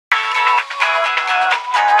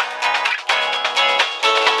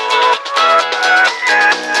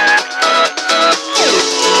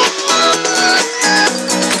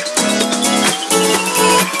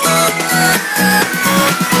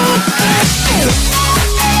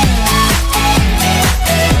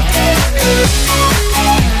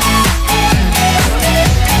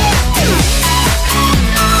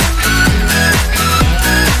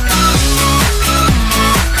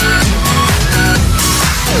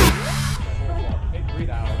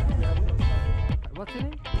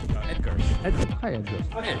Hi,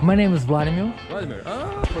 Edgars. Hey. My name is Vladimir. Vladimir.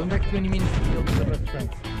 Oh. From back 20 minutes, we'll be the best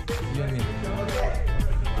friends. You and me.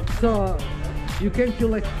 So, you came here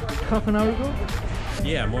like half an hour ago?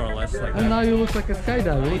 Yeah, more or less like And that. now you look like a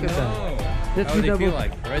skydiver. Look at that. That's How do you double. feel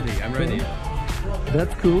like? Ready. I'm ready.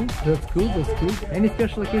 That's cool. That's cool. That's cool. Any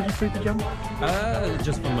special occasions for you to jump?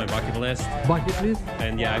 Just on my bucket list. Bucket list?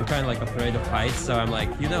 And yeah, I'm kind of like afraid of heights, so I'm like,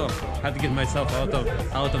 you know, have to get myself out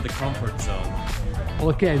of the comfort zone.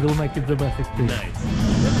 Okay, we'll make it the best experience. Nice.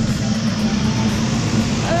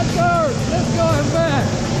 Edgars! Let's go and back!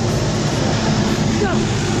 Jump!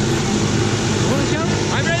 You wanna jump?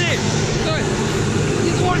 I'm ready. Do it.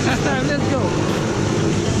 It's one last time, let's go!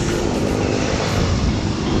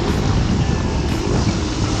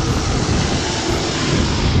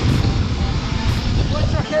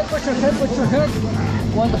 Watch your head, watch your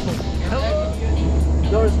head! Wonderful.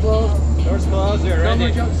 Doors closed. Doors closed. We're No ready. more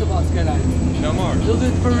jokes about skydiving. No more. You'll do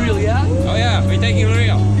it for real, yeah? Oh yeah, we're taking it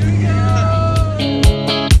real. Here we go!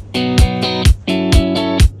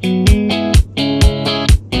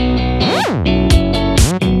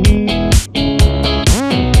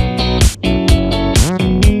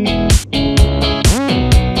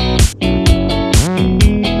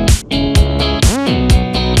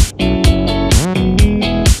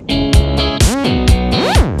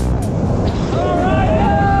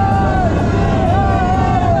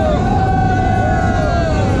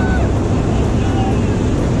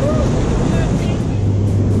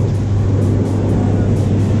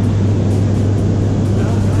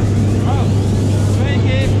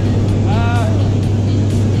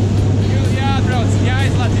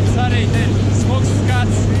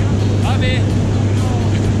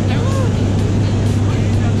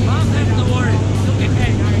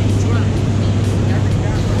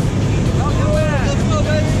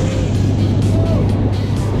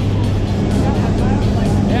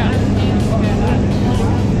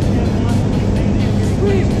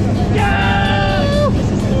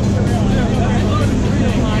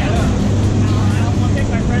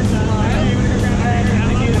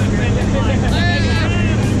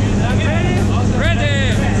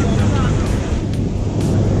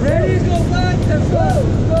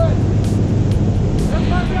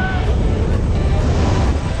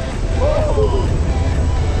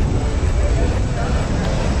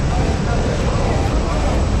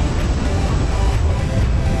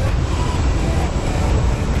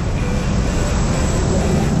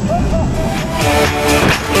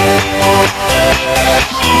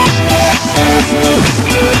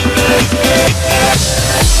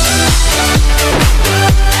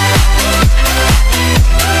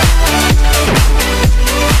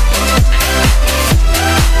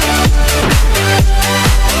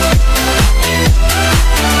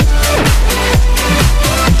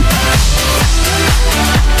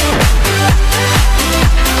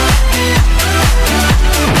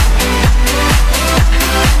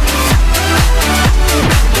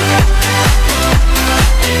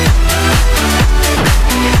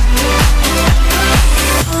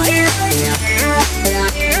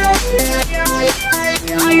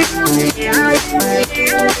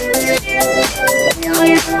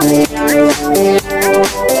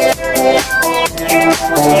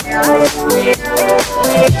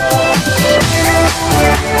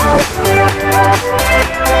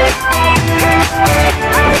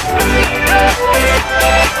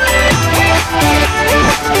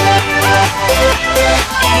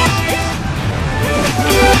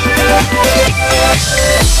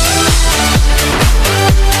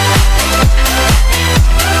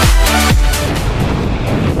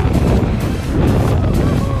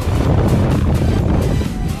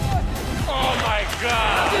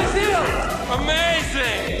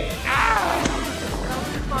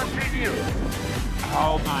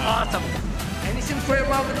 Awesome. Anything for your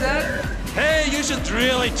mom with that? Hey, you should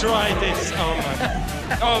really try this. Oh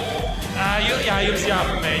my. Oh, use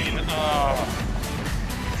your made. Oh,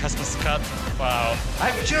 Christmas cut. Wow.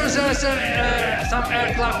 I'm sure there's some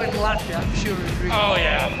air club in Latvia. I'm sure it's really Oh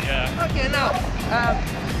yeah. Okay, now,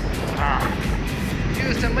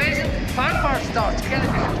 it's amazing. Fun part starts. Can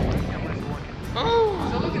Oh.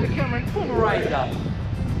 So look at the camera and pull right down.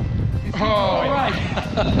 You see, Oh, pull right.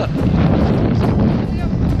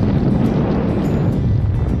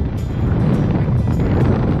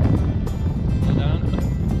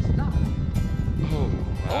 Stop. Oh,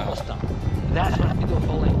 wow. Almost stop. That's what we do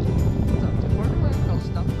for links. Stop for the vertical,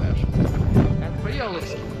 stop first. And for your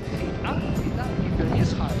list, feet up, keep your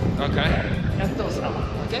knees high. Okay. And toes up,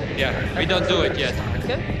 okay? Yeah, we don't do it yet.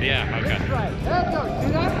 Okay? Yeah, okay. That's right. Let's go.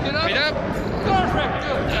 Get up, get up. Get up. Perfect,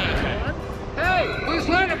 good. Hey, who's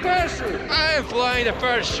learning parachute? I I'm flying the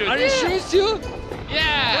parachute. Are you sure it's you?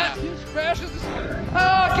 Yeah. That huge parachute is...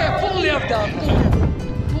 Okay, full left down.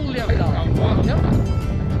 Full left down. Yep.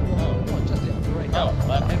 No, just the other right. Oh,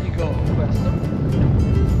 left. And you go western.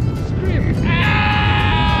 Scream.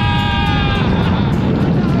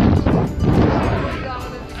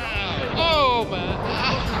 Oh man.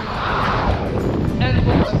 And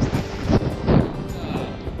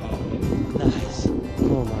Nice.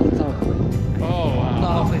 Oh my god. Oh wow.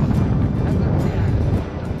 lovely.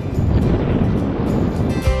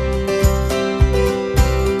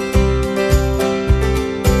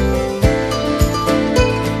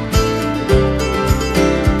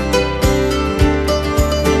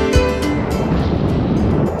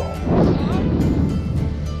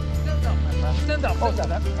 Stand up,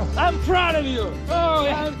 stand up. I'm proud of you. Oh,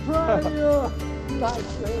 yeah. I'm proud of you.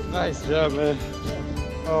 Nice, man. Nice job, man.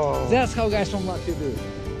 Oh. That's how guys from Latvia do it.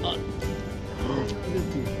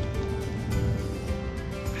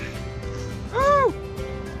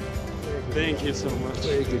 Thank you so much.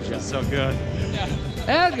 Very good job. So good.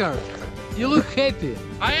 Edgar, you look happy.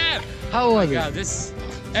 I am. How was God, it? this.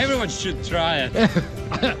 Everyone should try it.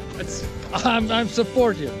 It's, I'm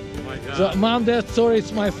supportive. oh my God. So, Mom, Dad, sorry,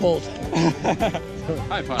 it's my fault.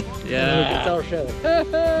 High five. It's our shadow.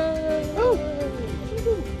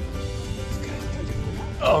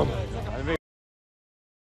 Oh my